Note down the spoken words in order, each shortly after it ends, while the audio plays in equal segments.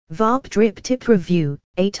Vape drip tip review,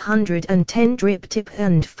 810 drip tip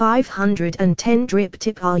and 510 drip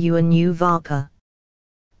tip. Are you a new vaper?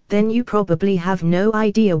 Then you probably have no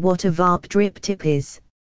idea what a vape drip tip is.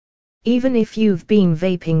 Even if you've been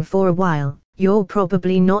vaping for a while, you're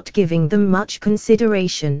probably not giving them much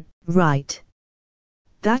consideration, right?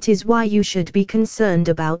 That is why you should be concerned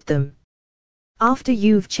about them. After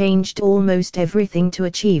you've changed almost everything to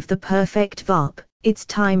achieve the perfect vape, it's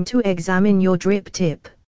time to examine your drip tip.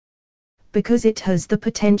 Because it has the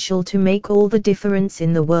potential to make all the difference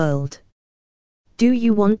in the world. Do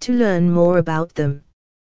you want to learn more about them?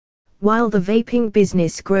 While the vaping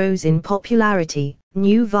business grows in popularity,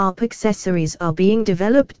 new vape accessories are being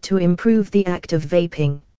developed to improve the act of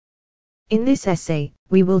vaping. In this essay,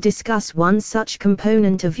 we will discuss one such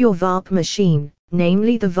component of your vape machine,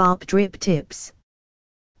 namely the vape drip tips.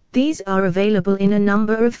 These are available in a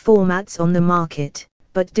number of formats on the market,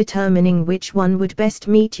 but determining which one would best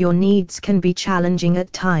meet your needs can be challenging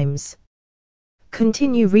at times.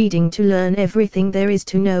 Continue reading to learn everything there is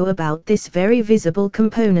to know about this very visible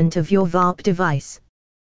component of your vape device.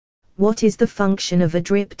 What is the function of a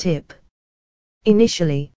drip tip?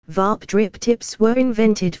 Initially, vape drip tips were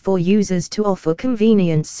invented for users to offer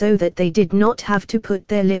convenience so that they did not have to put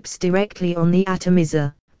their lips directly on the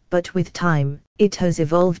atomizer, but with time, it has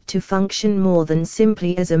evolved to function more than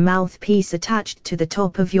simply as a mouthpiece attached to the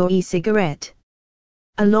top of your e-cigarette.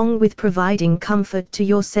 Along with providing comfort to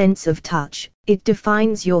your sense of touch, it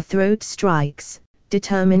defines your throat strikes,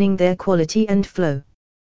 determining their quality and flow.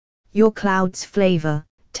 Your cloud's flavor,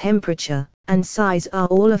 temperature, and size are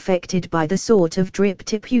all affected by the sort of drip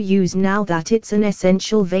tip you use now that it's an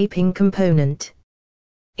essential vaping component.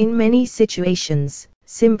 In many situations,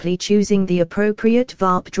 simply choosing the appropriate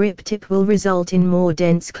vape drip tip will result in more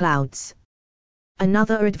dense clouds.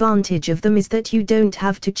 Another advantage of them is that you don't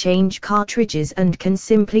have to change cartridges and can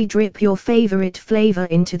simply drip your favorite flavor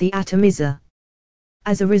into the atomizer.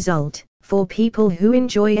 As a result, for people who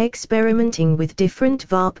enjoy experimenting with different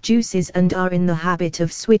vape juices and are in the habit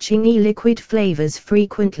of switching e-liquid flavors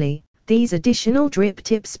frequently, these additional drip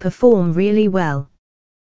tips perform really well.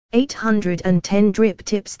 810 drip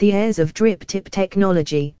tips. The heirs of drip tip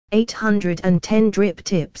technology, 810 drip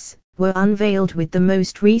tips, were unveiled with the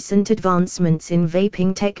most recent advancements in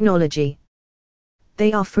vaping technology.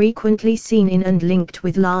 They are frequently seen in and linked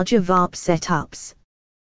with larger vape setups.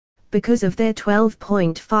 Because of their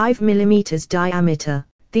 12.5 mm diameter,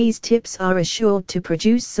 these tips are assured to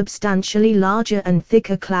produce substantially larger and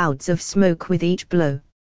thicker clouds of smoke with each blow.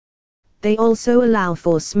 They also allow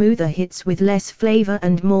for smoother hits with less flavor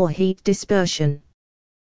and more heat dispersion.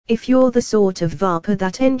 If you're the sort of vaper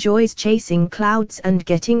that enjoys chasing clouds and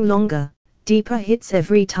getting longer, deeper hits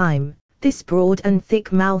every time, this broad and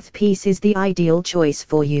thick mouthpiece is the ideal choice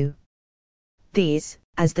for you. These,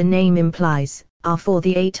 as the name implies, are for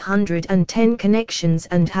the 810 connections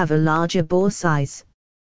and have a larger bore size.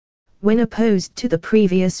 When opposed to the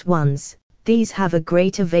previous ones, these have a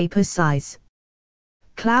greater vapor size.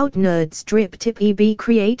 Cloud Nerds Drip Tip EB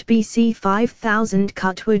Create BC5000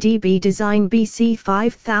 Cutwood EB Design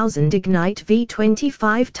BC5000 Ignite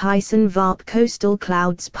V25 Tyson Vape Coastal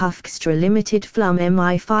Clouds Puffextra Limited Flum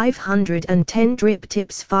MI 510 Drip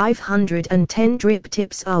Tips. 510 drip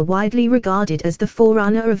tips are widely regarded as the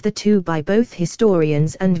forerunner of the two by both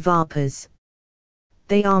historians and vapers.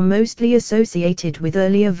 They are mostly associated with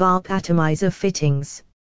earlier vape atomizer fittings.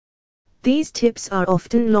 These tips are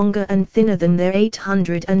often longer and thinner than their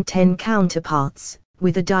 810 counterparts,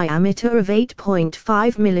 with a diameter of 8.5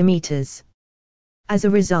 mm. As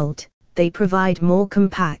a result, they provide more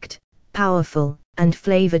compact, powerful, and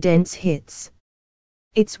flavor-dense hits.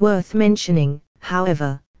 It's worth mentioning,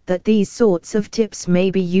 however, that these sorts of tips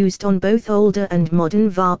may be used on both older and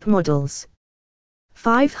modern vape models.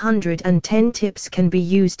 510 tips can be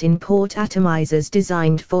used in port atomizers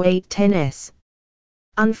designed for 810s.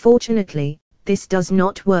 Unfortunately, this does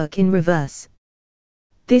not work in reverse.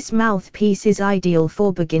 This mouthpiece is ideal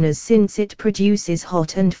for beginners since it produces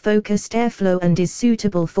hot and focused airflow and is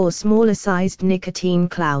suitable for smaller-sized nicotine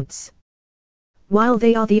clouds. While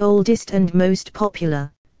they are the oldest and most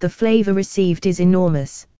popular, the flavor received is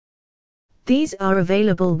enormous. These are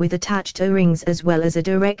available with attached O-rings as well as a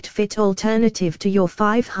direct fit alternative to your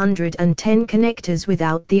 510 connectors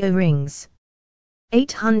without the O-rings.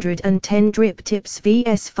 810 drip tips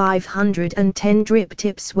vs 510 drip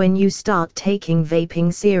tips. When you start taking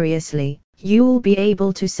vaping seriously, you'll be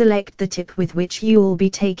able to select the tip with which you'll be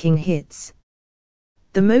taking hits.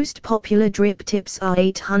 The most popular drip tips are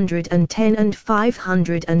 810 and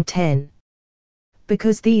 510.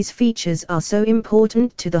 Because these features are so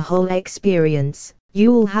important to the whole experience,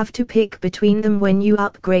 You'll have to pick between them when you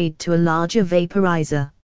upgrade to a larger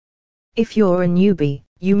vaporizer. If you're a newbie,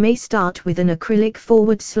 you may start with an acrylic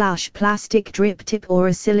 /plastic drip tip or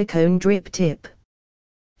a silicone drip tip.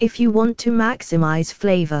 If you want to maximize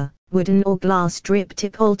flavor, wooden or glass drip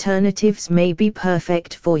tip alternatives may be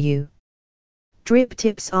perfect for you. Drip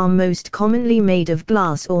tips are most commonly made of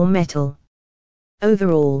glass or metal.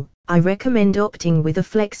 Overall, I recommend opting with a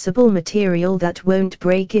flexible material that won't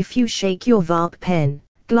break if you shake your vape pen.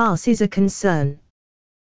 Glass is a concern.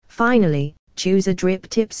 Finally, choose a drip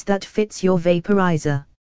tips that fits your vaporizer.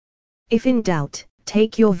 If in doubt,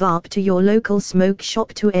 take your vape to your local smoke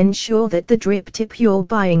shop to ensure that the drip tip you're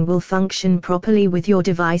buying will function properly with your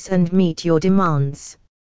device and meet your demands.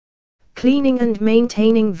 Cleaning and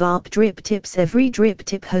maintaining vape drip tips. Every drip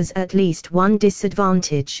tip has at least one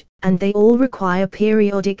disadvantage, and they all require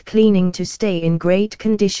periodic cleaning to stay in great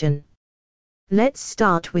condition. Let's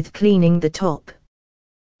start with cleaning the top.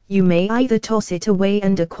 You may either toss it away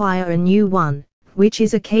and acquire a new one, which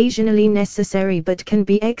is occasionally necessary but can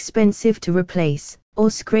be expensive to replace,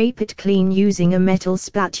 or scrape it clean using a metal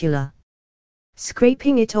spatula.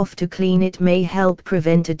 Scraping it off to clean it may help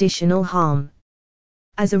prevent additional harm.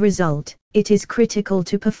 As a result, it is critical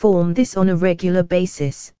to perform this on a regular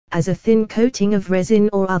basis, as a thin coating of resin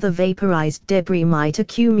or other vaporized debris might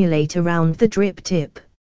accumulate around the drip tip.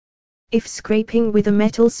 If scraping with a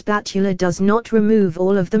metal spatula does not remove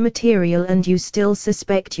all of the material and you still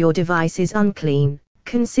suspect your device is unclean,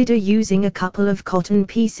 consider using a couple of cotton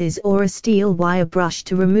pieces or a steel wire brush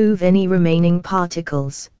to remove any remaining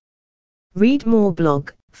particles. Read more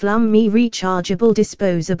blog, Flum Me Rechargeable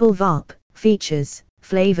Disposable Vape, Features,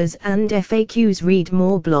 Flavors and FAQs. Read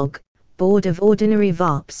more blog, Board of Ordinary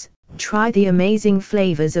Vapes, Try the Amazing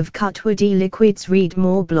Flavors of Cutwood E-Liquids. Read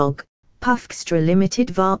more blog, Puffextra Limited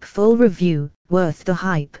Vape Full Review, Worth the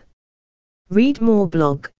Hype. Read more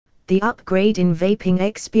blog, The Upgrade in Vaping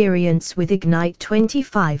Experience with Ignite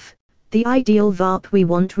 25, The Ideal Vape We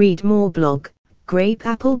Want. Read more blog, Grape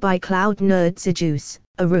Apple by Cloud Nerds Juice,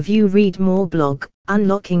 a review. Read more blog,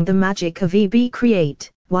 Unlocking the Magic of EB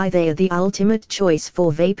Create, Why They Are the Ultimate Choice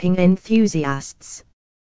for Vaping Enthusiasts.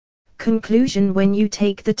 Conclusion: when you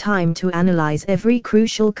take the time to analyze every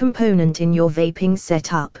crucial component in your vaping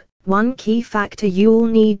setup, one key factor you'll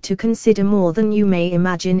need to consider more than you may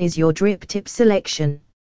imagine is your drip tip selection.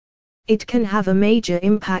 It can have a major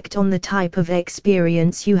impact on the type of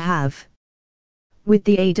experience you have. With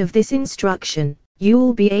the aid of this instruction,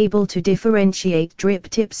 you'll be able to differentiate drip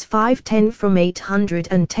tips 510 from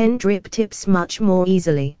 810 drip tips much more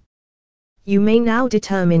easily. You may now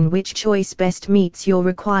determine which choice best meets your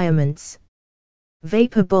requirements.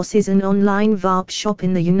 Vapor Boss is an online vape shop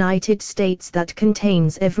in the United States that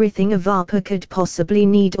contains everything a vapor could possibly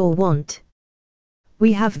need or want.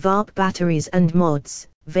 We have vape batteries and mods,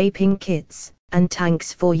 vaping kits, and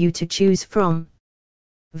tanks for you to choose from.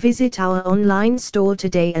 Visit our online store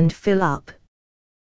today and fill up.